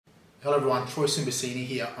Hello everyone, Troy Simbasini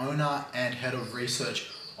here, owner and head of research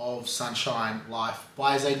of Sunshine Life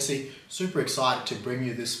Buyers Agency. Super excited to bring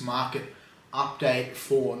you this market update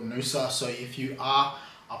for Noosa. So if you are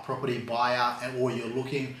a property buyer or you're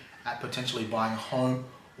looking at potentially buying a home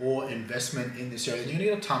or investment in this area, then you're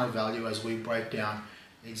going to get a ton of value as we break down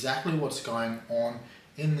exactly what's going on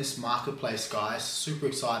in this marketplace, guys. Super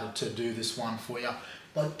excited to do this one for you.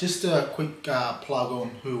 But just a quick plug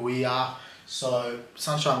on who we are. So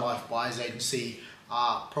Sunshine Life Buyers Agency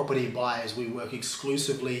are property buyers. We work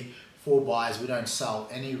exclusively for buyers. We don't sell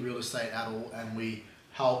any real estate at all, and we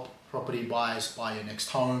help property buyers buy your next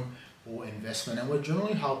home or investment. And we're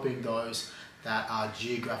generally helping those that are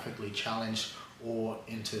geographically challenged or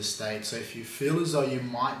interstate. So if you feel as though you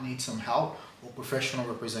might need some help or professional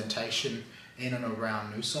representation in and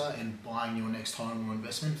around Noosa in buying your next home or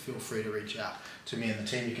investment, feel free to reach out to me and the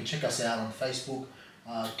team. You can check us out on Facebook.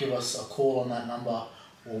 Give us a call on that number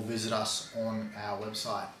or visit us on our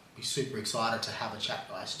website. Be super excited to have a chat,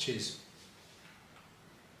 guys. Cheers.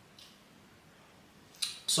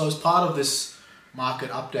 So as part of this market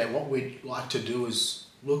update, what we'd like to do is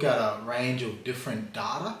look at a range of different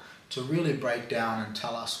data to really break down and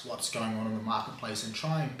tell us what's going on in the marketplace and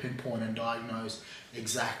try and pinpoint and diagnose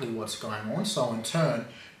exactly what's going on. So in turn,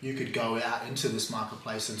 you could go out into this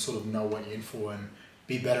marketplace and sort of know what you're in for and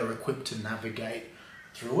be better equipped to navigate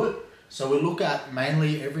through it. So we look at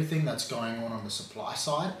mainly everything that's going on the supply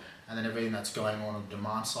side and then everything that's going on the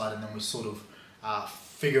demand side, and then we sort of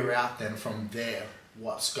figure out then from there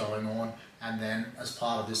what's going on. And then as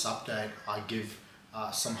part of this update, I give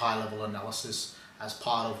some high level analysis as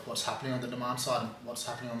part of what's happening on the demand side and what's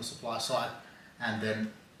happening on the supply side, and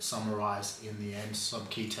then summarize in the end some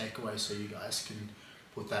key takeaways so you guys can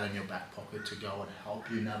put that in your back pocket to go and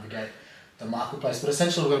help you navigate the marketplace. But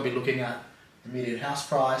essentially we're going to be looking at the median house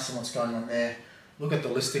price and what's going on there. Look at the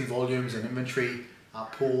listing volumes and inventory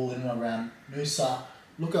pool in and around Noosa.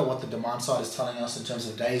 Look at what the demand side is telling us in terms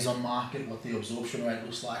of days on market, what the absorption rate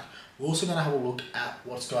looks like. We're also going to have a look at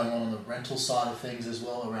what's going on the rental side of things as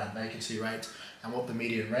well, around vacancy rates and what the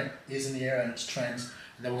median rent is in the area and its trends.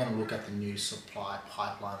 And then we're going to look at the new supply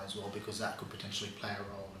pipeline as well, because that could potentially play a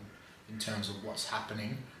role in terms of what's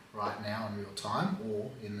happening right now in real time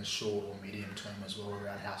or in the short or medium term as well,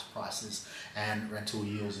 around house prices and rental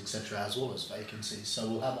yields, etc., as well as vacancies. So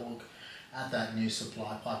we'll have a look at that new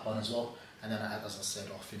supply pipeline as well, and then as I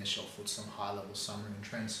said, I'll finish off with some high level summary and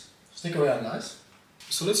trends. Stick around, guys.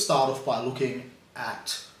 So let's start off by looking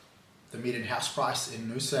at the median house price in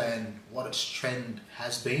Noosa and what its trend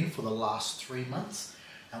has been for the last 3 months.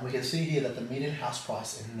 And we can see here that the median house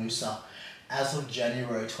price in Noosa as of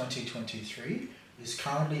January 2023 is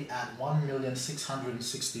currently at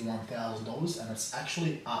 $1,661,000, and it's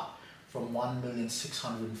actually up from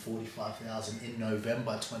 $1,645,000 in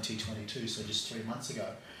November 2022, so just 3 months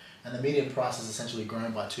ago. And the median price has essentially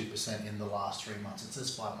grown by 2% in the last 3 months. It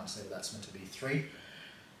says 5 months later, that's meant to be 3.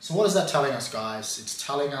 So what is that telling us, guys? It's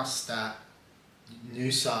telling us that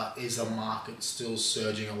Noosa is a market still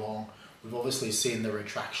surging along. We've obviously seen the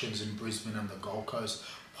retractions in Brisbane and the Gold Coast,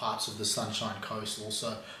 parts of the Sunshine Coast,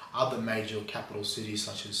 also other major capital cities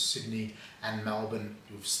such as Sydney and Melbourne.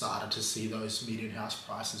 We've started to see those median house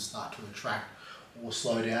prices start to retract or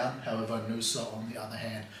slow down. However, Noosa, on the other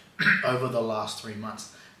hand, over the last 3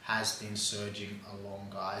 months has been surging along,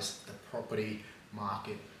 guys. The property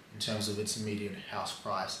market, in terms of its median house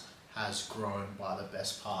price, has grown by the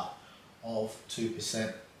best part of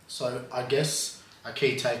 2%. So I guess a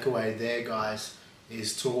key takeaway there, guys,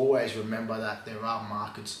 is to always remember that there are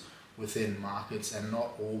markets within markets, and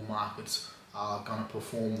not all markets are going to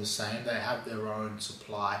perform the same. They have their own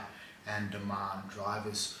supply and demand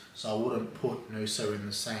drivers. So I wouldn't put Noosa in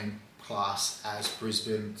the same class as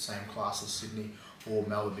Brisbane, same class as Sydney or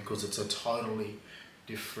Melbourne, because it's a totally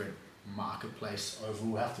different marketplace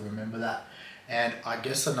overall. We have to remember that. And I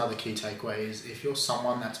guess another key takeaway is, if you're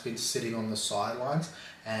someone that's been sitting on the sidelines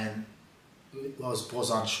and was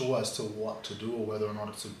unsure as to what to do or whether or not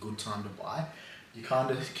it's a good time to buy, you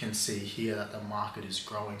kind of can see here that the market is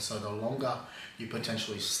growing. So the longer you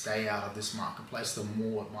potentially stay out of this marketplace, the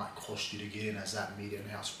more it might cost you to get in, as that median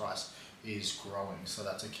house price is growing. So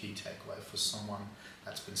that's a key takeaway for someone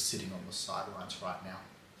that's been sitting on the sidelines right now.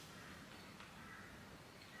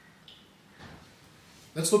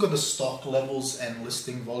 Let's look at the stock levels and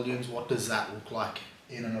listing volumes. What does that look like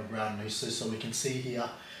in and around Noosa? So we can see here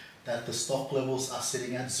that the stock levels are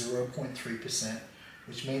sitting at 0.3%,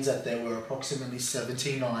 which means that there were approximately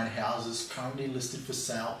 79 houses currently listed for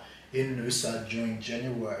sale in Noosa during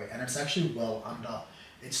January, and it's actually well under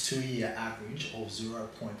its 2-year average of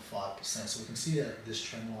 0.5%. So we can see that this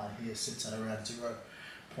trend line here sits at around 0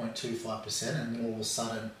 0.25%, and then all of a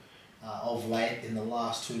sudden, of late in the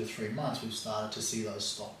last 2 to 3 months, we've started to see those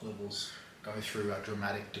stock levels go through a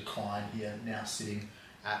dramatic decline here, now sitting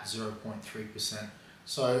at 0.3%.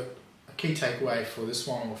 So a key takeaway for this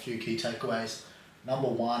one, or a few key takeaways. Number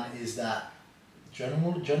one is that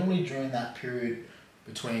generally during that period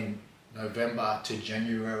between November to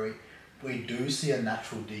January, we do see a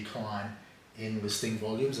natural decline in listing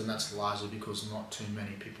volumes, and that's largely because not too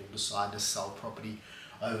many people decide to sell property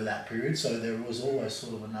over that period. So there was always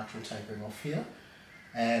sort of a natural tapering off here,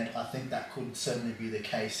 and I think that could certainly be the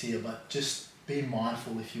case here. But just be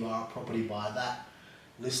mindful, if you are a property buyer, that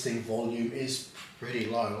listing volume is pretty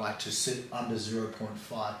low, like to sit under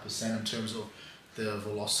 0.5% in terms of the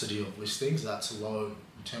velocity of listings. That's low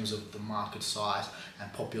in terms of the market size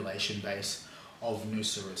and population base of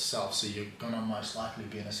Noosa itself. So you're going to most likely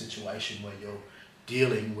be in a situation where you're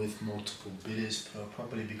dealing with multiple bidders per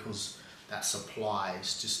property, because that supply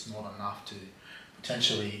is just not enough to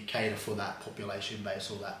potentially cater for that population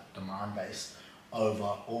base or that demand base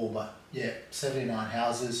overall. But yeah, 79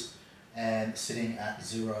 houses and sitting at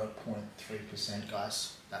 0.3%,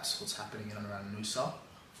 guys. That's what's happening in and around Noosa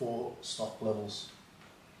for stock levels.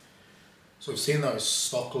 So we've seen those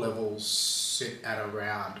stock levels sit at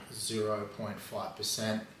around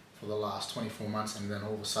 0.5% for the last 24 months, and then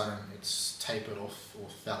all of a sudden it's tapered off or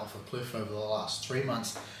fell off a cliff over the last 3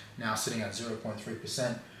 months, now sitting at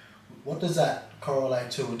 0.3%. What does that correlate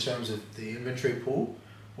to in terms of the inventory pool?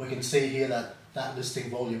 We can see here that that listing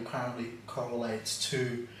volume currently correlates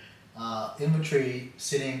to inventory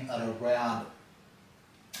sitting at around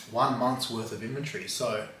 1 month's worth of inventory.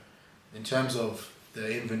 So in terms of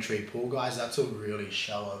the inventory pool, guys, that's a really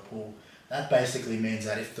shallow pool. That basically means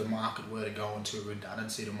that if the market were to go into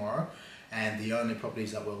redundancy tomorrow and the only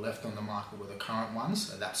properties that were left on the market were the current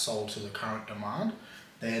ones that sold to the current demand,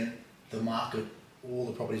 then the market, all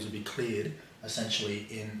the properties would be cleared essentially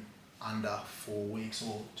in under 4 weeks,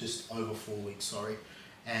 or just over 4 weeks, sorry.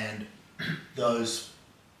 And those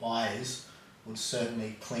buyers would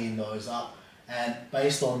certainly clean those up. And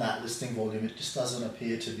based on that listing volume, it just doesn't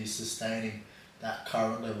appear to be sustaining that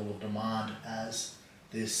current level of demand, as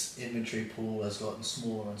this inventory pool has gotten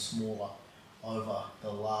smaller and smaller over the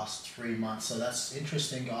last 3 months. So that's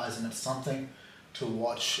interesting, guys, and it's something to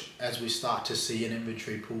watch as we start to see an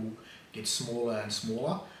inventory pool get smaller and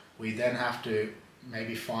smaller. We then have to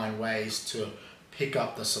maybe find ways to pick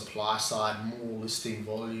up the supply side, more listing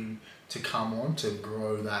volume to come on to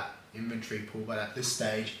grow that inventory pool. But at this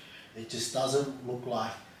stage, it just doesn't look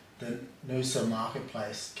like the Noosa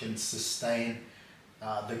marketplace can sustain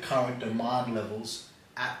the current demand levels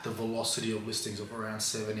at the velocity of listings of around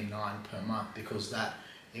 79 per month, because that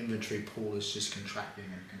inventory pool is just contracting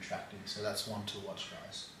and contracting. So that's one to watch,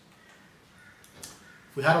 guys.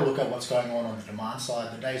 If we had a look at what's going on the demand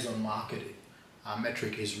side, the days on market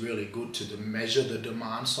metric is really good to measure the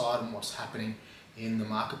demand side and what's happening in the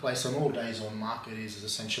marketplace. And all days on market is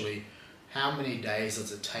essentially how many days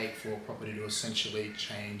does it take for a property to essentially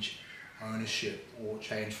change ownership, or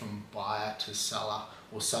change from buyer to seller,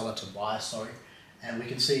 or seller to buyer, sorry. And we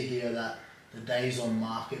can see here that the days on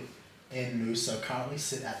market in Noosa currently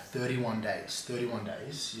sit at 31 days. 31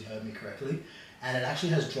 days, you heard me correctly. And it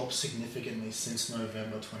actually has dropped significantly since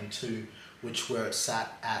November 22, which where it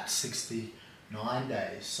sat at 69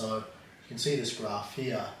 days. So you can see this graph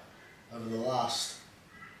here. Over the last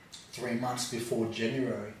 3 months before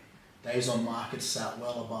January, days on market sat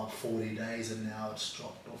well above 40 days, and now it's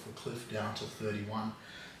dropped off a cliff down to 31.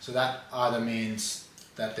 So that either means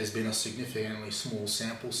that there's been a significantly small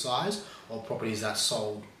sample size of properties that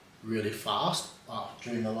sold really fast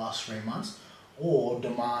during the last 3 months, or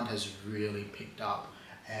demand has really picked up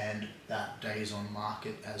and that days on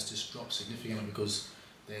market has just dropped significantly because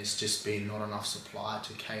there's just been not enough supply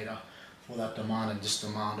to cater for that demand, and just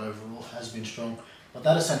demand overall has been strong. But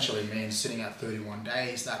that essentially means, sitting at 31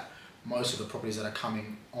 days, that most of the properties that are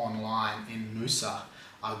coming online in Noosa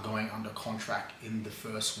are going under contract in the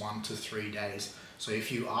first 1 to 3 days. So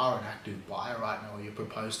if you are an active buyer right now, or you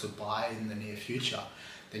propose to buy in the near future,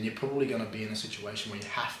 then you're probably going to be in a situation where you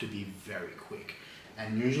have to be very quick.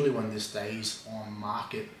 And usually when this days on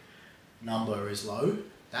market number is low,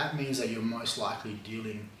 that means that you're most likely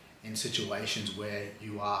dealing in situations where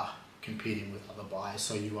you are competing with other buyers.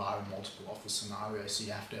 So you are in multiple offer scenarios. So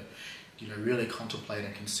you have to really contemplate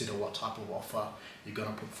and consider what type of offer you're going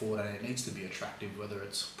to put forward, and it needs to be attractive, whether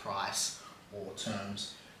it's price or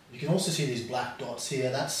terms. You can also see these black dots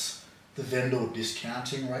here. That's the vendor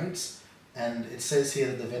discounting rates, and it says here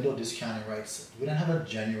that the vendor discounting rates, we don't have a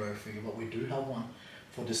January figure, but we do have one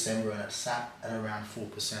for December, and it sat at around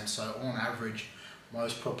 4%. So on average,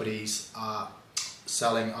 most properties are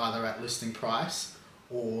selling either at listing price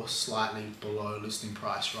or slightly below listing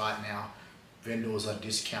price. Right now, vendors are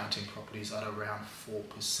discounting properties at around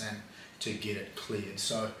 4% to get it cleared.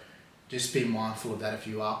 So just be mindful of that if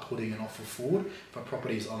you are putting an offer forward for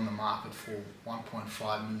properties on the market for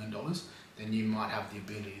 $1.5 million, then you might have the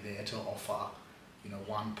ability there to offer,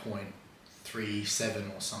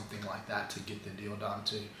 1.37 or something like that to get the deal done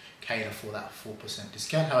to cater for that 4%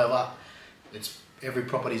 discount. However, every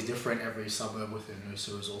property is different, every suburb within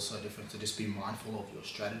Noosa is also different, so just be mindful of your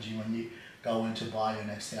strategy when you go in to buy your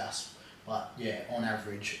next house. But yeah, on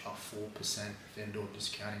average, a 4% vendor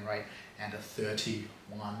discounting rate and a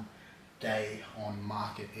 31-day on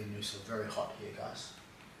market in Noosa. Very hot here, guys.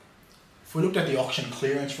 If we looked at the auction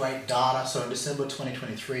clearance rate data, so in December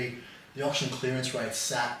 2023, the auction clearance rate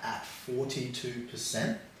sat at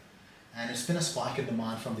 42%, and it's been a spike in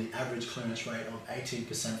demand from the average clearance rate of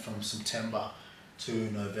 18% from September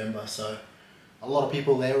to November. So a lot of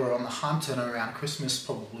people there were on the hunt, and around Christmas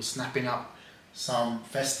probably snapping up some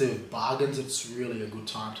festive bargains. It's really a good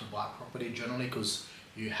time to buy property generally because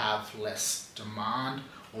you have less demand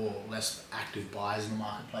or less active buyers in the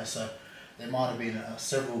marketplace. So there might have been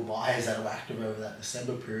several buyers that were active over that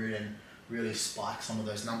December period and really spike some of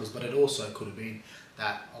those numbers. But it also could have been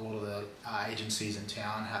that a lot of the agencies in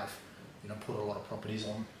town have put a lot of properties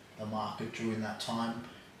on the market during that time.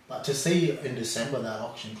 But to see in December that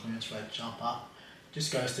auction clearance rate jump up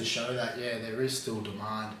just goes to show that there is still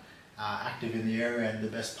demand active in the area, and the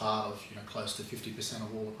best part of close to 50%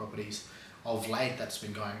 of all the properties of late that's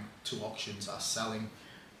been going to auctions are selling.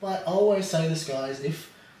 But I always say this, guys, if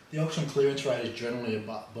the auction clearance rate is generally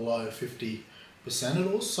below 50%, it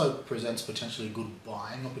also presents potentially a good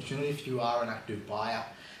buying opportunity. If you are an active buyer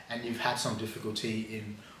and you've had some difficulty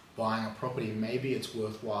in buying a property, maybe it's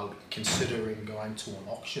worthwhile considering going to an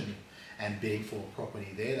auction and bidding for a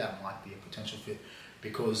property there. That might be a potential fit,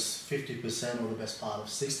 because 50% or the best part of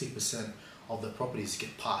 60% of the properties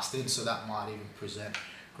get passed in, so that might even present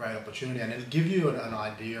great opportunity, and it'll give you an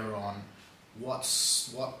idea on what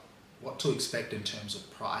to expect in terms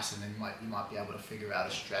of price, and then you might be able to figure out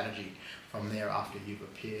a strategy from there after you've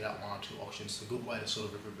appeared at one or two auctions. It's a good way to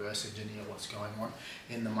sort of reverse engineer what's going on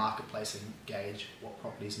in the marketplace and gauge what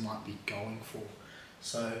properties might be going for.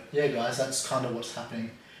 So yeah, guys, that's kind of what's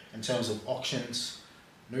happening in terms of auctions.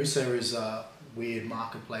 Noosa is a weird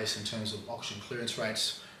marketplace in terms of auction clearance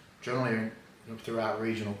rates. Generally throughout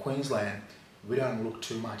regional Queensland, we don't look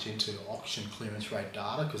too much into auction clearance rate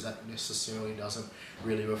data because that necessarily doesn't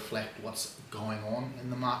really reflect what's going on in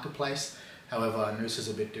the marketplace. However, Noosa is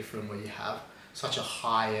a bit different where you have such a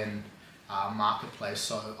high-end marketplace,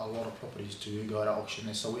 so a lot of properties do go to auction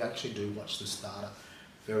there. So we actually do watch this data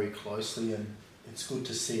very closely, and it's good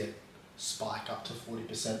to see it spike up to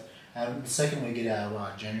 40%. And the second we get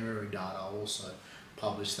our January data, I'll also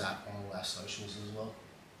publish that on all our socials as well.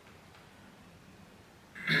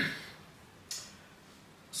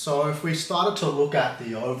 So if we started to look at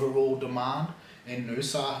the overall demand in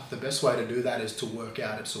Noosa, the best way to do that is to work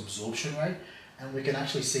out its absorption rate. And we can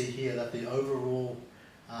actually see here that the overall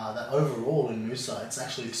in Noosa, it's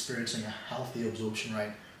actually experiencing a healthy absorption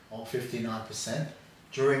rate of 59%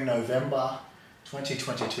 during November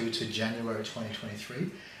 2022 to January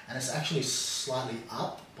 2023. And it's actually slightly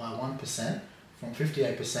up by 1% from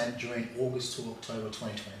 58% during August to October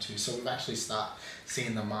 2022. So we've actually started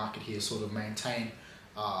seeing the market here sort of maintain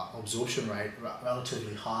absorption rate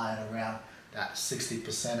relatively high at around that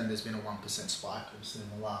 60%, and there's been a 1% spike obviously in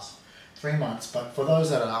the last 3 months. But for those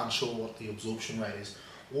that are unsure what the absorption rate is,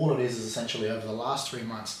 all it is essentially over the last 3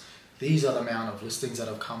 months, these are the amount of listings that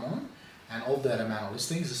have come on, and of that amount of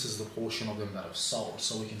listings, this is the portion of them that have sold.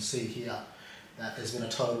 So we can see here that there's been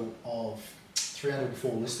a total of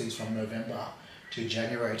 304 listings from November to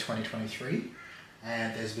January 2023,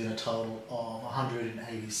 and there's been a total of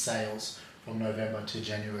 180 sales from November to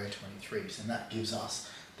January 23. So that gives us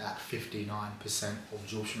that 59%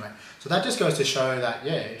 absorption rate. So that just goes to show that,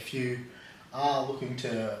 if you are looking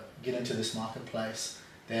to get into this marketplace,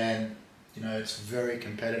 then it's very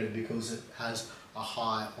competitive because it has a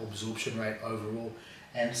high absorption rate overall.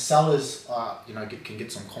 And sellers can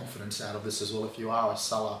get some confidence out of this as well. If you are a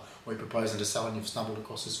seller or you're proposing to sell and you've stumbled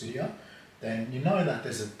across this video, then you know that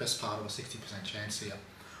there's a best part of a 60% chance here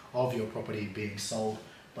of your property being sold.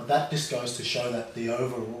 But that just goes to show that the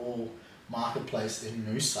overall marketplace in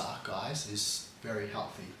Noosa, guys, is very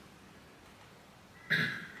healthy.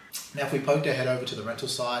 Now, if we poked our head over to the rental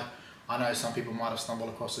side, I know some people might have stumbled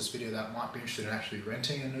across this video that might be interested in actually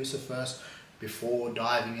renting in Noosa first before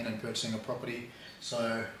diving in and purchasing a property.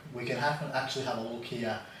 So we can actually have a look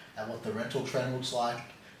here at what the rental trend looks like.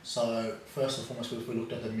 So first and foremost, if we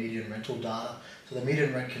looked at the median rental data, so the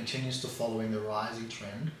median rent continues to following the rising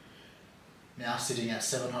trend, now sitting at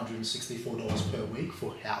 $764 per week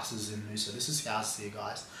for houses in Noosa. This is houses here,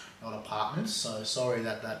 guys, not apartments. So sorry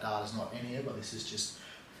that that data is not in here, but this is just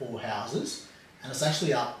for houses. And it's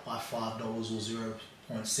actually up by $5 or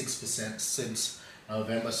 0.6% since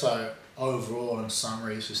November. So overall, in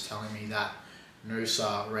summary, it's just telling me that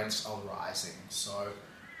Noosa rents are rising. So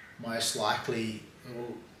most likely,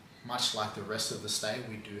 much like the rest of the state,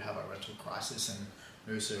 we do have a rental crisis, and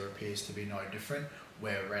Noosa appears to be no different,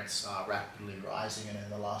 where rents are rapidly rising, and in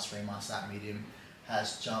the last 3 months that median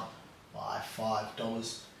has jumped by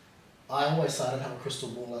 $5. I always say I don't have a crystal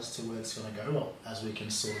ball as to where it's going to go, well, as we can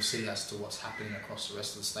sort of see as to what's happening across the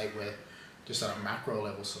rest of the state, where just at a macro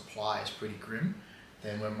level supply is pretty grim.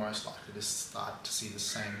 Then we're most likely to start to see the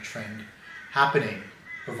same trend happening,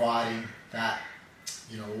 providing that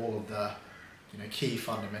all of the key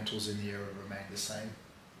fundamentals in the area remain the same.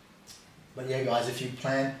 But yeah, guys, if you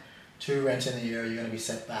plan to rent in the area, you're going to be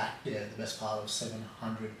set back the best part of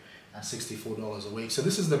 $764 a week. So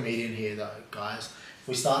this is the median here, though, guys. If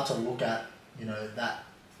we start to look at that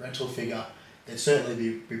rental figure, there'd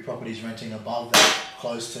certainly be properties renting above that,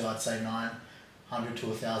 close to, I'd say, $900 to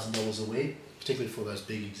 $1,000 a week, particularly for those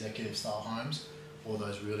big executive style homes, or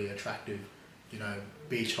those really attractive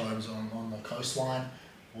beach homes on the coastline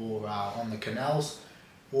or on the canals.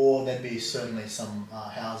 Or there'd be certainly some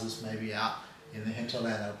houses maybe out in the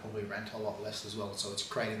hinterland that'll probably rent a lot less as well. So it's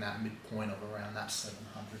creating that midpoint of around that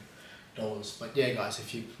 $700. But yeah, guys,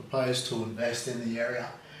 if you propose to invest in the area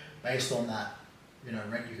based on that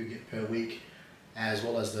rent you could get per week, as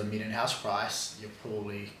well as the median house price, you're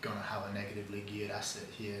probably going to have a negatively geared asset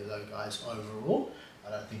here, though, guys. Overall,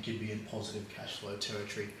 I don't think you'd be in positive cash flow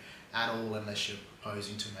territory at all, unless you're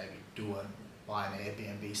proposing to maybe buy an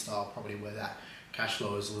Airbnb style property where that cash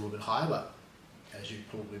flow is a little bit higher. But as you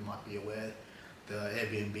probably might be aware, the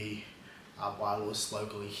Airbnb bylaws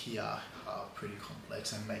locally here are pretty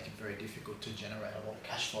complex and make it very difficult to generate a lot of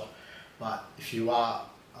cash flow. But if you are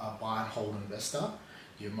a buy and hold investor,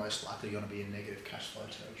 you're most likely going to be in negative cash flow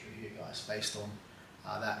territory here, guys, based on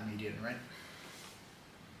that median rent.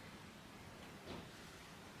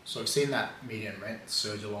 So we've seen that median rent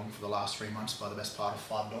surge along for the last 3 months by the best part of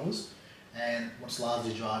 $5. And what's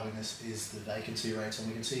largely driving this is the vacancy rates. And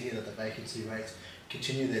we can see here that the vacancy rates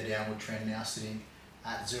continue their downward trend, now sitting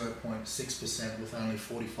at 0.6%, with only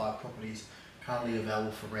 45 properties currently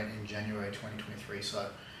available for rent in January 2023. So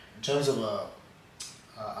in terms of a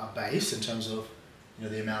base, in terms of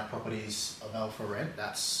the amount of properties available for rent,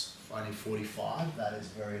 that's only 45. That is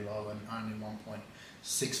very low, and only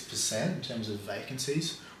 1.6% in terms of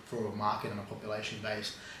vacancies for a market and a population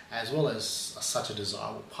base, as well as such a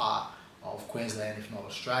desirable part of Queensland, if not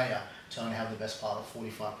Australia, to only have the best part of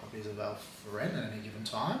 45 properties available for rent at any given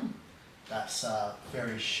time. That's a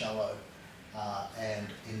very shallow and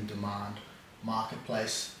in demand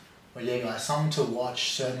marketplace. But yeah, guys, something to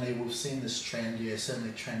watch. Certainly we've seen this trend,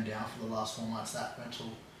 certainly trend down for the last 4 months. That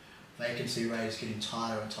rental vacancy rate is getting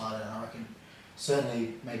tighter and tighter, and I reckon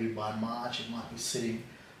certainly maybe by March it might be sitting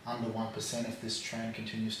under 1% if this trend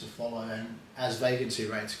continues to follow. And as vacancy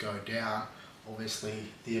rates go down, obviously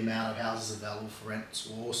the amount of houses available for rents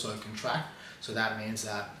will also contract. So that means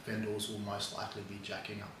that vendors will most likely be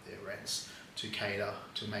jacking up their rents to cater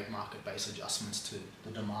to make market-based adjustments to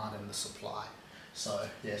the demand and the supply. So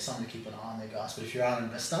yeah, something to keep an eye on there, guys. But if you're an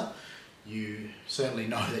investor, you certainly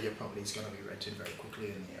know that your property is going to be rented very quickly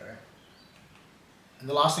in the area. And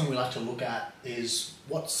the last thing we like to look at is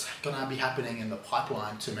what's going to be happening in the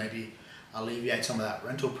pipeline to maybe alleviate some of that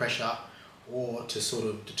rental pressure, or to sort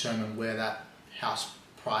of determine where that house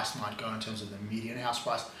price might go in terms of the median house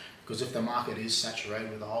price. Because if the market is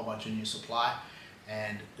saturated with a whole bunch of new supply,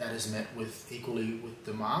 and that is met with equally with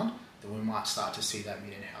demand, then we might start to see that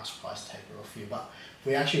median house price taper off here. But if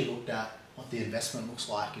we actually looked at what the investment looks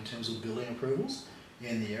like in terms of building approvals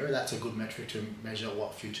in the area, that's a good metric to measure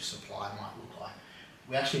what future supply might look like.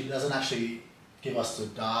 It doesn't actually give us the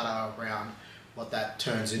data around what that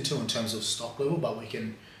turns into in terms of stock level, but we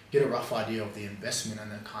can get a rough idea of the investment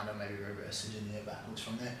and then kind of maybe reverse engineer backwards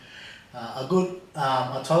from there.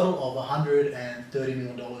 A total of $130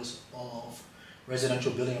 million of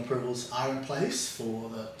residential building approvals are in place for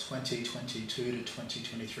the 2022 to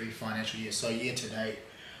 2023 financial year. So year to date,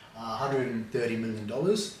 $130 million.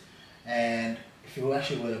 And if you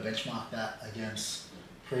actually were to benchmark that against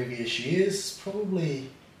previous years, probably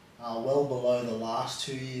well below the last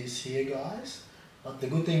 2 years here, guys. But the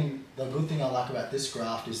good thing I like about this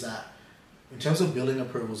graph is that in terms of building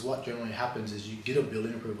approvals, what generally happens is you get a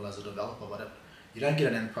building approval as a developer, but you don't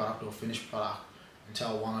get an end product or finished product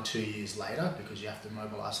until 1 or 2 years later, because you have to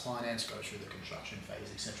mobilise finance, go through the construction phase,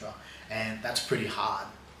 etc. And that's pretty hard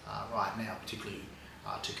right now, particularly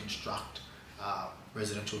to construct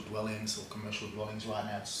residential dwellings or commercial dwellings right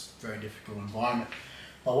now. It's a very difficult environment.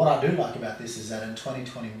 But what I do like about this is that in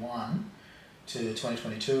 2021 to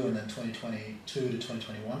 2022 and then 2022 to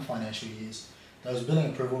 2021 financial years, those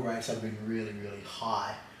building approval rates have been really, really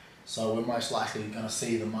high. So we're most likely going to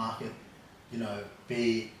see the market,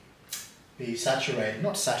 be saturated,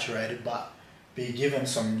 not saturated, but be given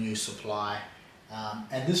some new supply.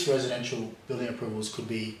 And this residential building approvals could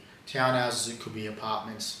be townhouses, it could be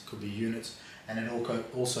apartments, it could be units, and it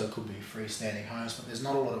also could be freestanding homes. But there's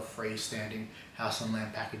not a lot of freestanding house and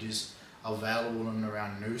land packages available in and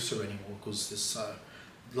around Noosa anymore, because this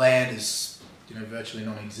land is virtually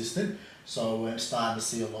non-existent. So we're starting to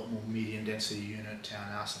see a lot more medium density unit,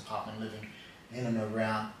 townhouse, apartment living in and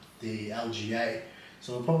around the LGA.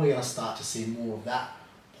 So we're probably going to start to see more of that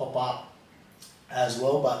pop up as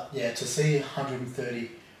well. But yeah, to see $130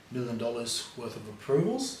 million worth of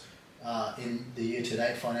approvals in the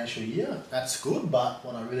year-to-date financial year, that's good. But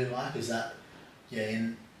what I really like is that,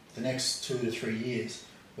 in the next 2 to 3 years,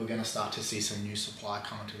 we're going to start to see some new supply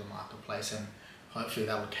come into the marketplace, and hopefully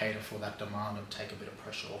that will cater for that demand and take a bit of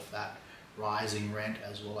pressure off that rising rent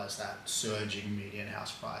as well as that surging median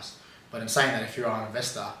house price. But in saying that, if you're an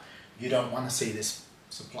investor, you don't want to see this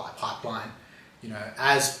supply pipeline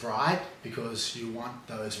as bright, because you want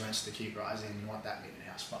those rents to keep rising and you want that median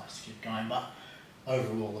house price to keep going. But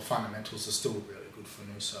overall, the fundamentals are still really good for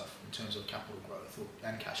Noosa in terms of capital growth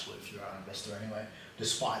and cash flow if you're an investor anyway,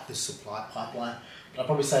 despite this supply pipeline. But I'd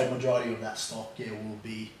probably say a majority of that stock will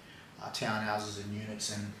be townhouses and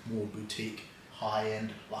units and more boutique,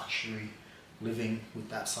 high-end, luxury living with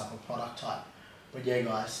that type of product type. But yeah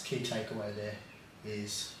guys, key takeaway there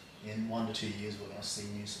is in 1 to 2 years we're going to see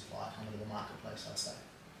new supply come into the marketplace, I'd say.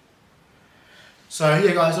 So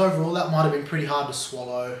yeah guys, overall that might have been pretty hard to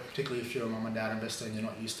swallow, particularly if you're a mum and dad investor and you're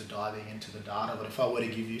not used to diving into the data. But if I were to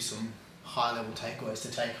give you some high-level takeaways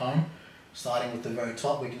to take home, starting with the very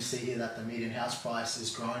top, we can see here that the median house price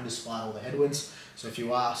is growing despite all the headwinds. So if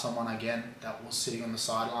you are someone, again, that was sitting on the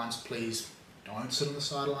sidelines, please don't sit on the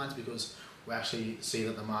sidelines, because we actually see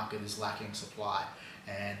that the market is lacking supply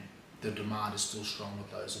and the demand is still strong, with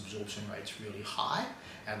those absorption rates really high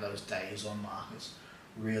and those days on markets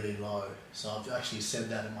really low. So I've actually said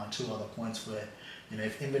that in my 2 other points, where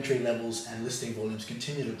if inventory levels and listing volumes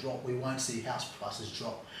continue to drop, we won't see house prices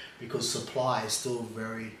drop, because supply is still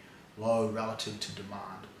very low relative to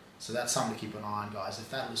demand. So that's something to keep an eye on, guys. If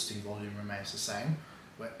that listing volume remains the same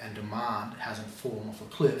and demand hasn't fallen off a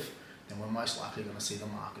cliff, then we're most likely going to see the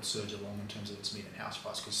market surge along in terms of its median house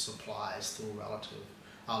price, because supply is still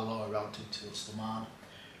lower relative to its demand.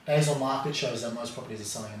 Days on market shows that most properties are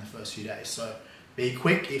selling in the first few days. So be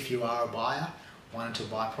quick if you are a buyer wanting to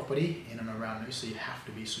buy property in and around Noosa. You have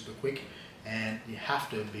to be super quick, and you have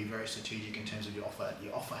to be very strategic in terms of your offer.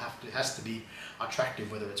 Your offer has to be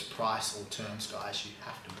attractive, whether it's price or terms, guys. You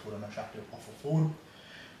have to put an attractive offer forward.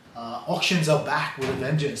 Auctions are back with a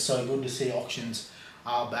vengeance. So good to see auctions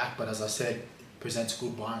are back, but as I said, it presents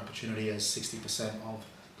good buying opportunity as 60% of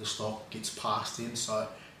the stock gets passed in. So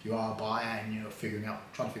if you are a buyer and you're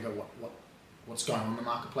trying to figure out what's going on in the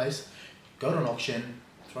marketplace, go to an auction,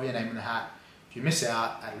 throw your name in the hat. If you miss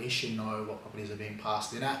out, at least you know what properties are being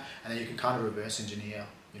passed in at, and then you can kind of reverse engineer,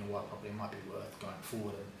 what property might be worth going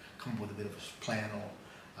forward, and come up with a bit of a plan,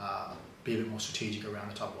 or be a bit more strategic around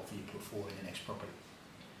the type of offer you put forward in your next property.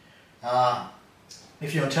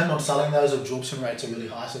 If you intend on selling, those absorption rates are really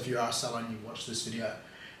high. So if you are a seller and you watch this video,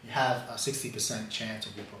 you have a 60% chance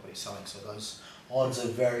of your property selling. So those odds are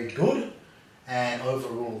very good. And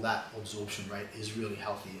overall, that absorption rate is really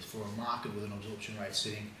healthy. For a market with an absorption rate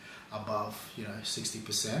sitting above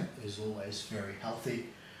 60% is always very healthy.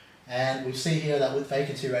 And we see here that with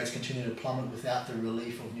vacancy rates continue to plummet without the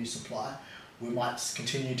relief of new supply, we might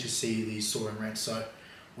continue to see these soaring rents. So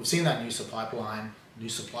we've seen that new supply pipeline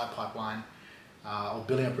of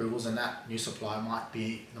building approvals, and that new supply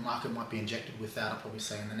the market might be injected with that, I'd probably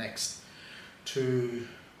say in the next 2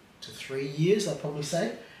 to 3 years, I'd probably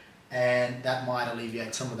say. And that might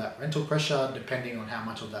alleviate some of that rental pressure, depending on how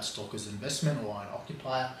much of that stock is investment or owner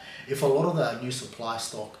occupier. If a lot of the new supply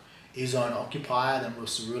stock is owner occupier, then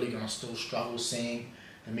we're really going to still struggle seeing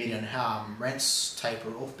the median rents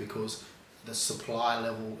taper off, because the supply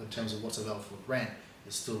level in terms of what's available for rent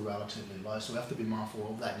is still relatively low. So we have to be mindful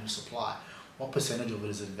of that new supply. What percentage of it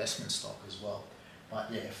is investment stock as well?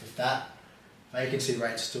 But yeah, if that vacancy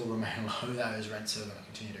rates still remain low, those rents are going to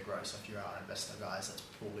continue to grow. So if you're an investor, guys, that's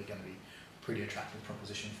probably going to be a pretty attractive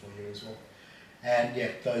proposition for you as well. And yeah,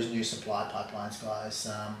 those new supply pipelines, guys,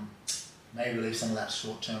 may relieve some of that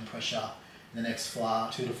short-term pressure in the next 2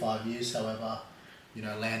 to 5 years. However,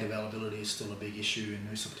 land availability is still a big issue in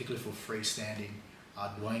Noosa, particularly for freestanding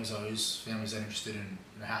dwellings. Those families that are interested in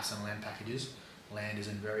house and land packages, land is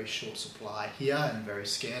in very short supply here and very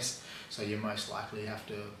scarce, so you most likely have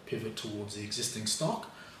to pivot towards the existing stock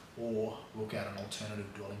or look at an alternative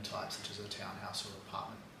dwelling type such as a townhouse or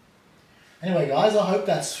apartment. Anyway guys, I hope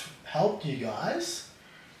that's helped you guys,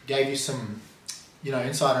 gave you some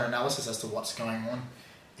insider analysis as to what's going on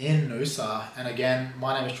in Noosa. And again,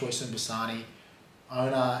 my name is Troyson Basani,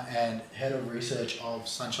 owner and head of research of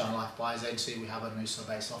Sunshine Life Buyers Agency. We have a Noosa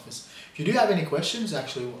based office. If you do have any questions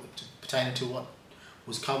actually pertaining to what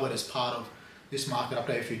was covered as part of this market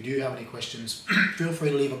update, if you do have any questions, feel free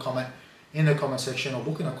to leave a comment in the comment section or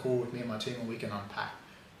book in a call with me and my team and we can unpack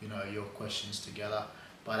your questions together.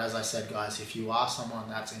 But as I said guys, if you are someone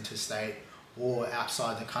that's interstate or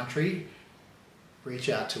outside the country, reach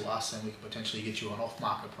out to us and we can potentially get you an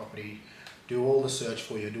off-market property, do all the search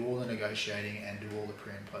for you, do all the negotiating and do all the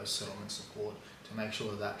pre and post settlement support to make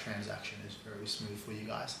sure that transaction is very smooth for you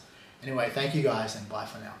guys. Anyway, thank you guys and bye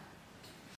for now.